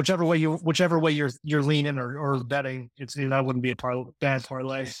 or whichever way you're leaning or betting, that wouldn't be a bad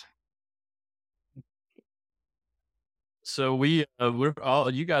parlay. So we're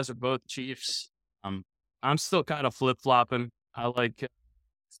all, you guys are both Chiefs. I'm still kind of flip flopping. I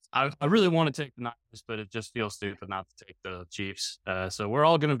really want to take the Niners, but it just feels stupid not to take the Chiefs. So we're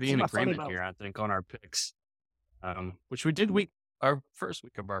all going to be in agreement here, I think, on our picks, which we did our first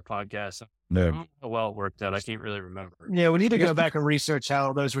week of our podcast. Yeah. I don't know how well it worked out. I can't really remember. Yeah, we need to go back and research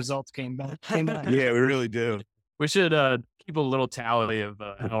how those results came back. Yeah, we really do. We should keep a little tally of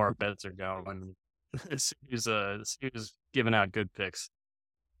how our bets are going. Who's giving out good picks.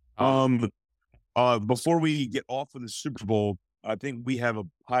 Before we get off of the Super Bowl, I think we have a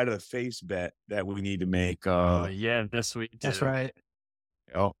pie to the face bet that we need to make. Yeah, this week. That's right.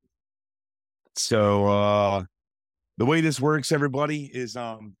 Yeah. So the way this works, everybody, is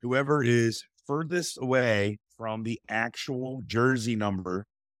whoever is furthest away from the actual jersey number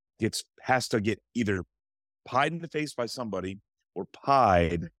has to get either pied in the face by somebody or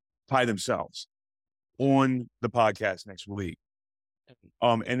pie themselves on the podcast next week.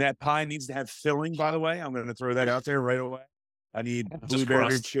 And that pie needs to have filling, by the way. I'm going to throw that out there right away. I need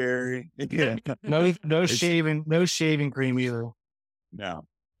blueberry, cherry. Yeah. No shaving cream either. No.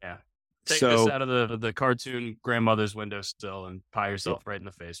 Yeah. Take this out of the cartoon grandmother's windowsill and pie yourself right in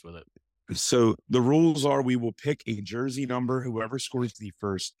the face with it. So the rules are we will pick a jersey number. Whoever scores the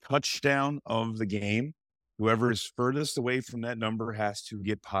first touchdown of the game, whoever is furthest away from that number has to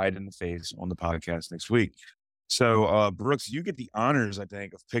get pied in the face on the podcast next week. So, Brooks, you get the honors, I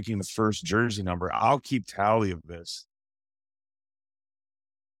think, of picking the first jersey number. I'll keep tally of this.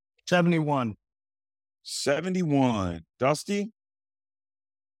 71. 71. Dusty?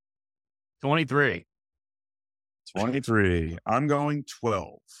 23. 23. I'm going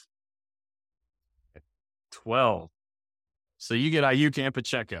 12. 12. So you get Ayuk and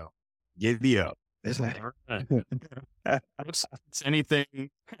Pacheco. Giddy up. Isn't it? It's anything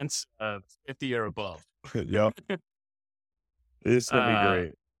that's 50 or above. Yep. This is going to be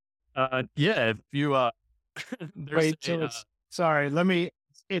great. Yeah, if you wait,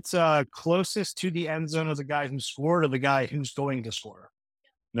 it's closest to the end zone of the guy who scored or the guy who's going to score.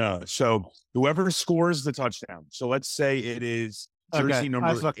 No, so whoever scores the touchdown. So let's say it is jersey number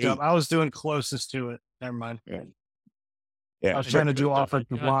I fucked 8. up. I was doing closest to it. Never mind. Yeah. I was trying to do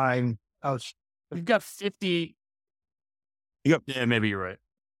offensive line. You've got 50. Yep. Yeah, maybe you're right.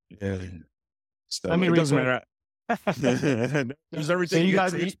 Yeah. So, Let me it doesn't read matter. There's everything. So you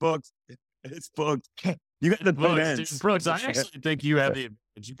guys, it's booked. It's booked. You got the Brooks, I actually think you have the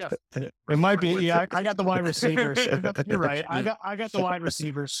advantage. You got it might be. Yeah, I got the wide receivers. You're right. I got the wide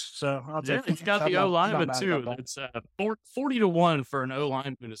receivers. So I'll take you got the O lineman too. It's 40-1 for an O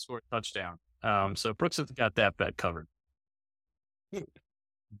lineman to score a touchdown. So Brooks has got that bet covered.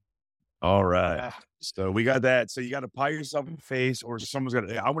 All right. So we got that. So you got to pie yourself in the face, or someone's got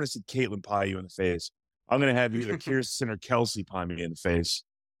to. I want to see Caitlin pie you in the face. I'm going to have either Kirsten or Kelsey pie me in the face.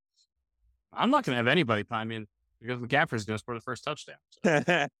 I'm not going to have anybody pie me in because McCaffrey's going to score the first touchdown.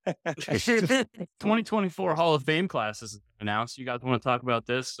 So. 2024 Hall of Fame class is announced. You guys want to talk about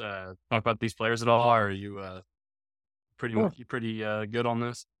this? Talk about these players at all? Or are you pretty good on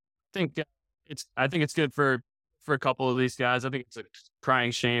this? I think it's good for a couple of these guys. I think it's a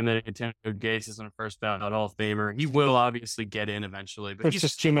crying shame that Antonio Gates isn't a first ballot Hall of Famer. He will obviously get in eventually, but There's he's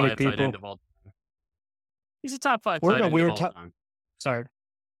just too many people. He's a top 5 tight end of all time. Sorry.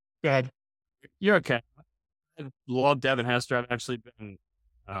 Go ahead. You're okay. I love Devin Hester. I've actually been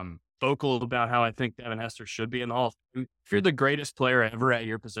vocal about how I think Devin Hester should be in the Hall of Fame. If you're the greatest player ever at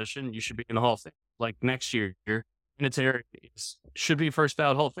your position, you should be in the Hall of Fame. Like next year, Vinatieri should be first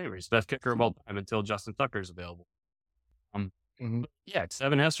ballot Hall of Famer. He's the best kicker of all time until Justin Tucker is available. Yeah,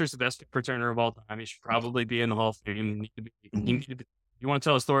 Devin Hester's the best kick returner of all time. He should probably be in the Hall of Fame. You want to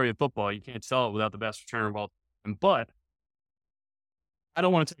tell a story of football, you can't tell it without the best returner of all time. But I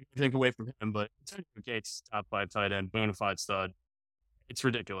don't want to take anything away from him, but Antonio Gates, top 5 tight end, bona fide stud. It's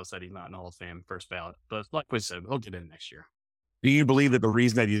ridiculous that he's not in the Hall of Fame first ballot. But like we said, he'll get in next year. Do you believe that the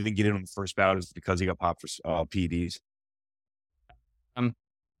reason that he didn't get in on the first ballot is because he got popped for PEDs?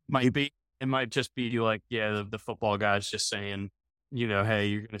 Might be. It might just be like, yeah, the football guy's just saying, hey,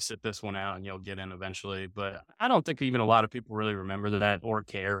 you're going to sit this one out and you'll get in eventually. But I don't think even a lot of people really remember that or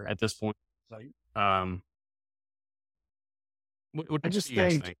care at this point. What I just do you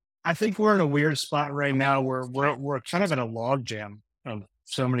guys think I think we're in a weird spot right now where we're kind of in a log jam of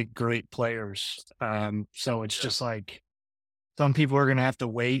so many great players. So it's just like some people are gonna have to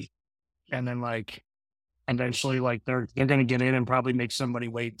wait, and then like eventually like they're gonna get in and probably make somebody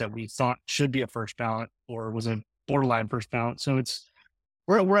wait that we thought should be a first ballot or was a borderline first ballot. So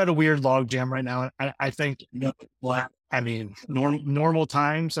we're at a weird log jam right now. I think normal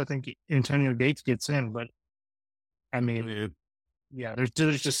times I think Antonio Gates gets in, but I mean. Yeah,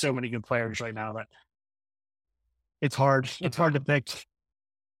 there's just so many good players right now that it's hard. It's hard to pick.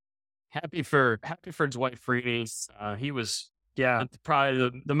 Happy for Dwight Freeney. He was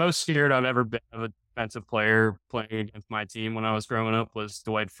probably the most scared I've ever been of a defensive player playing against my team when I was growing up was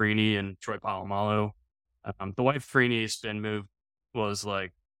Dwight Freeney and Troy Polamalu. Dwight Freeney's spin move was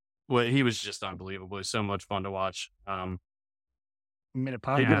like, he was just unbelievable. It was so much fun to watch.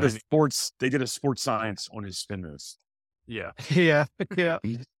 They did a sports science on his spin moves. Yeah. Yeah.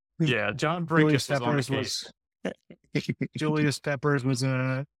 John Brinkus Julius Peppers was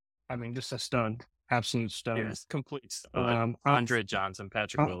just a stud, absolute stud. Yes, complete stud. Andre Johnson,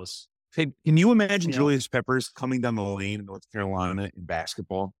 Patrick Willis. Hey, can you imagine Julius Peppers coming down the lane in North Carolina in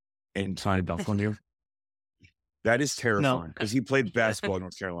basketball and trying to dunk on you? That is terrifying because he played basketball in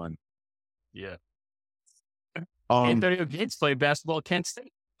North Carolina. Yeah. Antonio Gates played basketball at Kent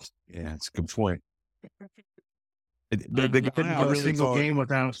State. Yeah, that's a good point. The guy couldn't go a single game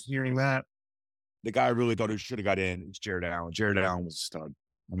without hearing that. The guy I really thought who should have got in is Jared Allen. Jared Allen was a stud.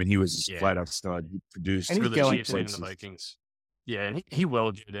 I mean, he was a flat out stud. He produced for the Chiefs and the Vikings. Yeah, and he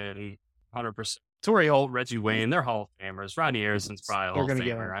will get in 100%. Torrey Holt, Reggie Wayne, they're Hall of Famers. Rodney Harrison's probably a Hall of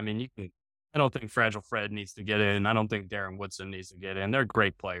Famer. I mean, I don't think Fragile Fred needs to get in. I don't think Darren Woodson needs to get in. They're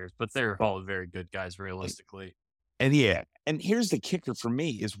great players, but they're all very good guys, realistically. And here's the kicker for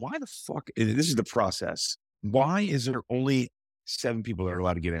me is why the fuck, this is the process. Why is there only 7 people that are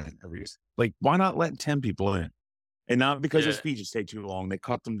allowed to get in every year? Like, why not let 10 people in? And not because the speeches take too long. They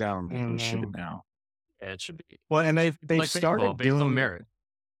cut them down. Shit now. Yeah, it should be. Well, and they've like started doing merit.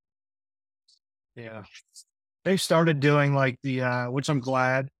 Yeah. They started doing like the, which I'm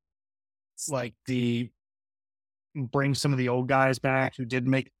glad, like bring some of the old guys back who did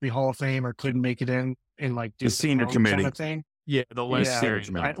make the Hall of Fame or couldn't make it in like the senior committee kind of thing. Yeah, the last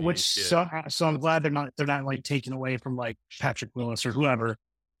series, so I'm glad they're not like taking away from like Patrick Willis or whoever,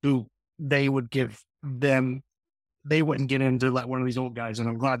 who they would give them. They wouldn't get in to let one of these old guys, and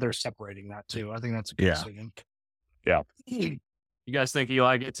I'm glad they're separating that too. I think that's a good decision. Yeah. You guys think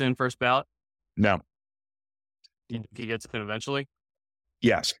Eli gets in first ballot? No. Do you think he gets in eventually?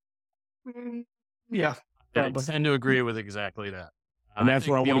 Yes. Yeah. I tend to agree with exactly that. And that's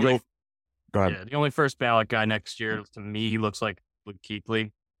where I want to go. Go ahead. Yeah, the only first ballot guy next year to me, he looks like Luke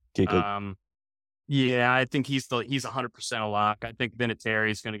Kuechly. Yeah, I think he's 100% a lock. I think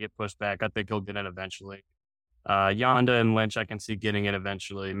Vinatieri is going to get pushed back. I think he'll get in eventually. Yonda and Lynch, I can see getting in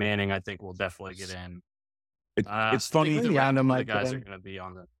eventually. Manning, I think will definitely get in. It's funny. The guys are going to be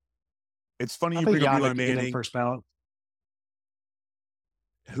on the. It's funny you bring up Eli Manning. First ballot.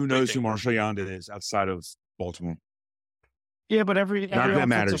 Who knows who Marshall Yonda is outside of Baltimore? Yeah, but every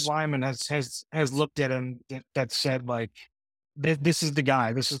offensive lineman has looked at him that said like, this is the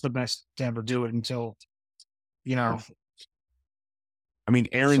guy. This is the best to ever do it until, I mean,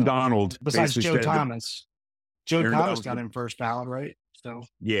 Aaron Donald. Besides Joe Thomas. Joe Thomas got in first ballot, right? So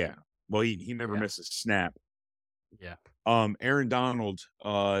yeah. Well, he never missed a snap. Yeah. Aaron Donald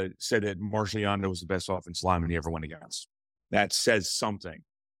said that Marshall Yonda was the best offensive lineman he ever went against. That says something.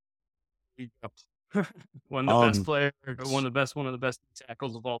 One of the best players, one of the best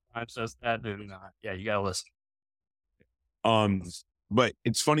tackles of all time says that. Yeah, you gotta listen. But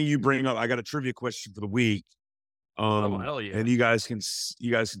it's funny you bring up. I got a trivia question for the week. Hell yeah. And you guys can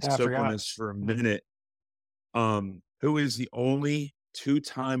soak on this for a minute. Who is the only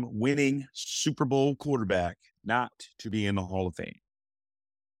 2-time winning Super Bowl quarterback not to be in the Hall of Fame?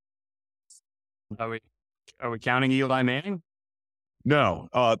 Are we counting Eli Manning? No.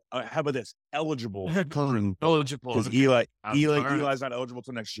 How about this? Eligible. Eligible. Because Okay. Eli's not eligible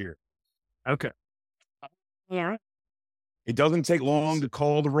till next year. Okay. All right. It doesn't take long to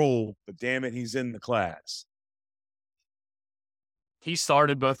call the roll, but damn it, he's in the class. He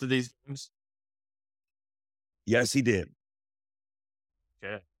started both of these games. Yes, he did.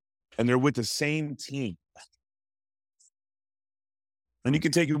 Okay. And they're with the same team. And you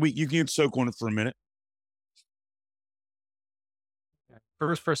can take a week. You can soak on it for a minute.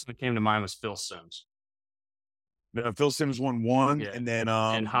 First person that came to mind was Phil Simms. Phil Simms won one, Yeah. and then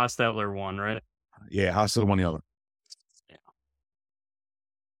And Hostetler won, right? yeah, Hostetler won the other. Yeah.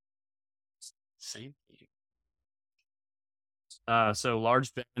 Same. So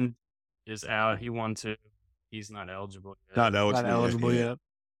Large Ben is out. He won 2. He's not eligible yet. Not eligible. Not eligible yet.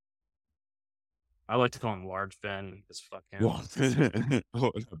 I like to call him Large Ben because fuck him.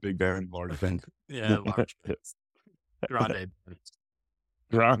 Oh, Big Baron, Large Ben. Yeah, Large Ben. Grande Ben.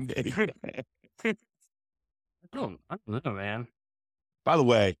 Grande. I don't know, man. By the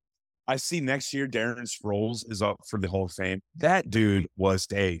way, I see next year Darren Sproles is up for the Hall of Fame. That dude was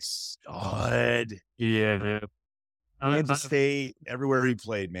a stud. Yeah, dude. Kansas State, everywhere he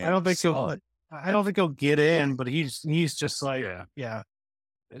played, man. I don't think he'll get in, but he's just like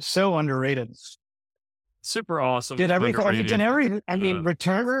so underrated. Super awesome. Did everything.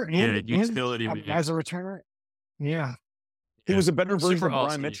 Returner and utility as a returner. Yeah. He was a better version Super of Brian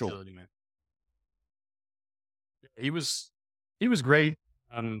awesome Mitchell. utility, man. He was great.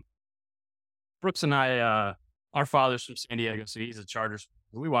 Brooks and I, our father's from San Diego, so he's a Chargers.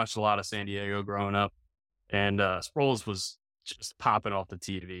 We watched a lot of San Diego growing up, and Sproles was just popping off the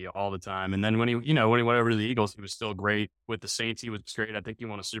TV all the time. And then when he went over to the Eagles, he was still great. With the Saints, he was great. I think he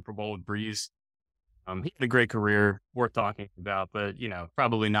won a Super Bowl with Breeze. He had a great career, worth talking about, but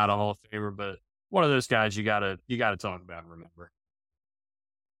probably not a Hall of Famer, but one of those guys you gotta talk about and remember.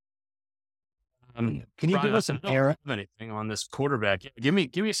 Can you give us an era? Anything on this quarterback? Give me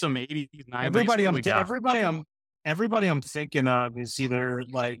some 80s, 90s. Everybody I'm thinking of is either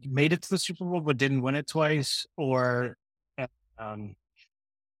like made it to the Super Bowl but didn't win it twice, or only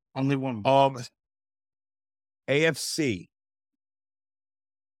one. AFC.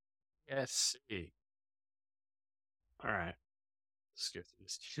 Yes. All right. Let's go through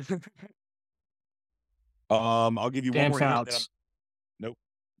this. I'll give you Dan one more. Fouts. Nope.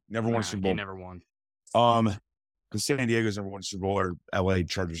 Never won a Super Bowl. He never won. Because San Diego's never won a Super Bowl, or LA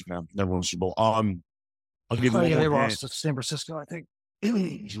Chargers now never won a Super Bowl. I'll give you one more they hint. lost to San Francisco, I think.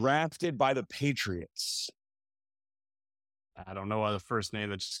 Drafted by the Patriots. I don't know why the first name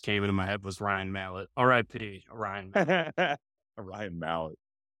that just came into my head was Ryan Mallett. R.I.P. Ryan Mallett. Ryan Mallett.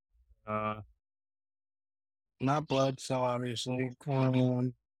 Not blood, so obviously. Not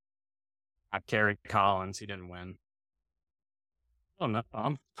Kerry Collins. He didn't win. Oh no,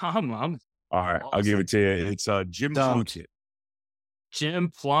 I'm all right, I'll give it to you. It's Jim Plunkett.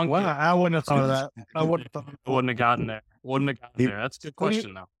 Jim Plunkett. Well, I wouldn't have thought of that. I wouldn't have gotten there. That's a good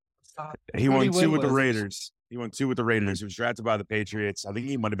question, though. He won 2 with the Raiders. He won 2 with the Raiders. He was drafted by the Patriots. I think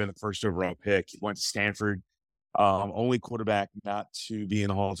he might have been the first overall pick. He went to Stanford. Only quarterback not to be in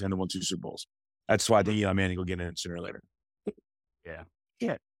the Hall of Fame that won 2 Super Bowls. That's why I think Eli Manning will get in sooner or later.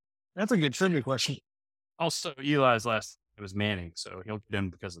 Yeah. That's a good trivia question. Also, Eli's last name was Manning, so he'll get in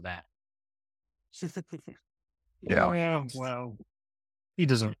because of that. Yeah. Well, he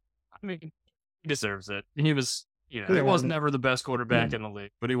doesn't. I mean, he deserves it. He was, he was never the best quarterback in the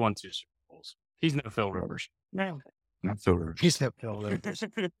league, but he won 2 Super Bowls. He's no Phil Rivers. No. Not Phil Rivers. He's no Phil Rivers.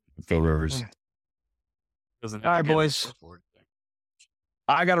 Phil Rivers. All right, boys.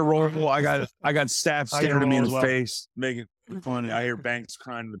 I got to roll. I got staff staring at me in the face, making fun. I hear Banks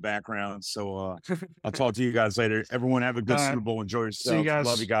crying in the background. So I'll talk to you guys later. Everyone have a good Super Bowl. Enjoy yourself. See you guys.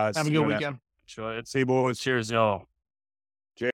 Love you guys. Have a good weekend. Enjoy it. See you, boys. Cheers, y'all.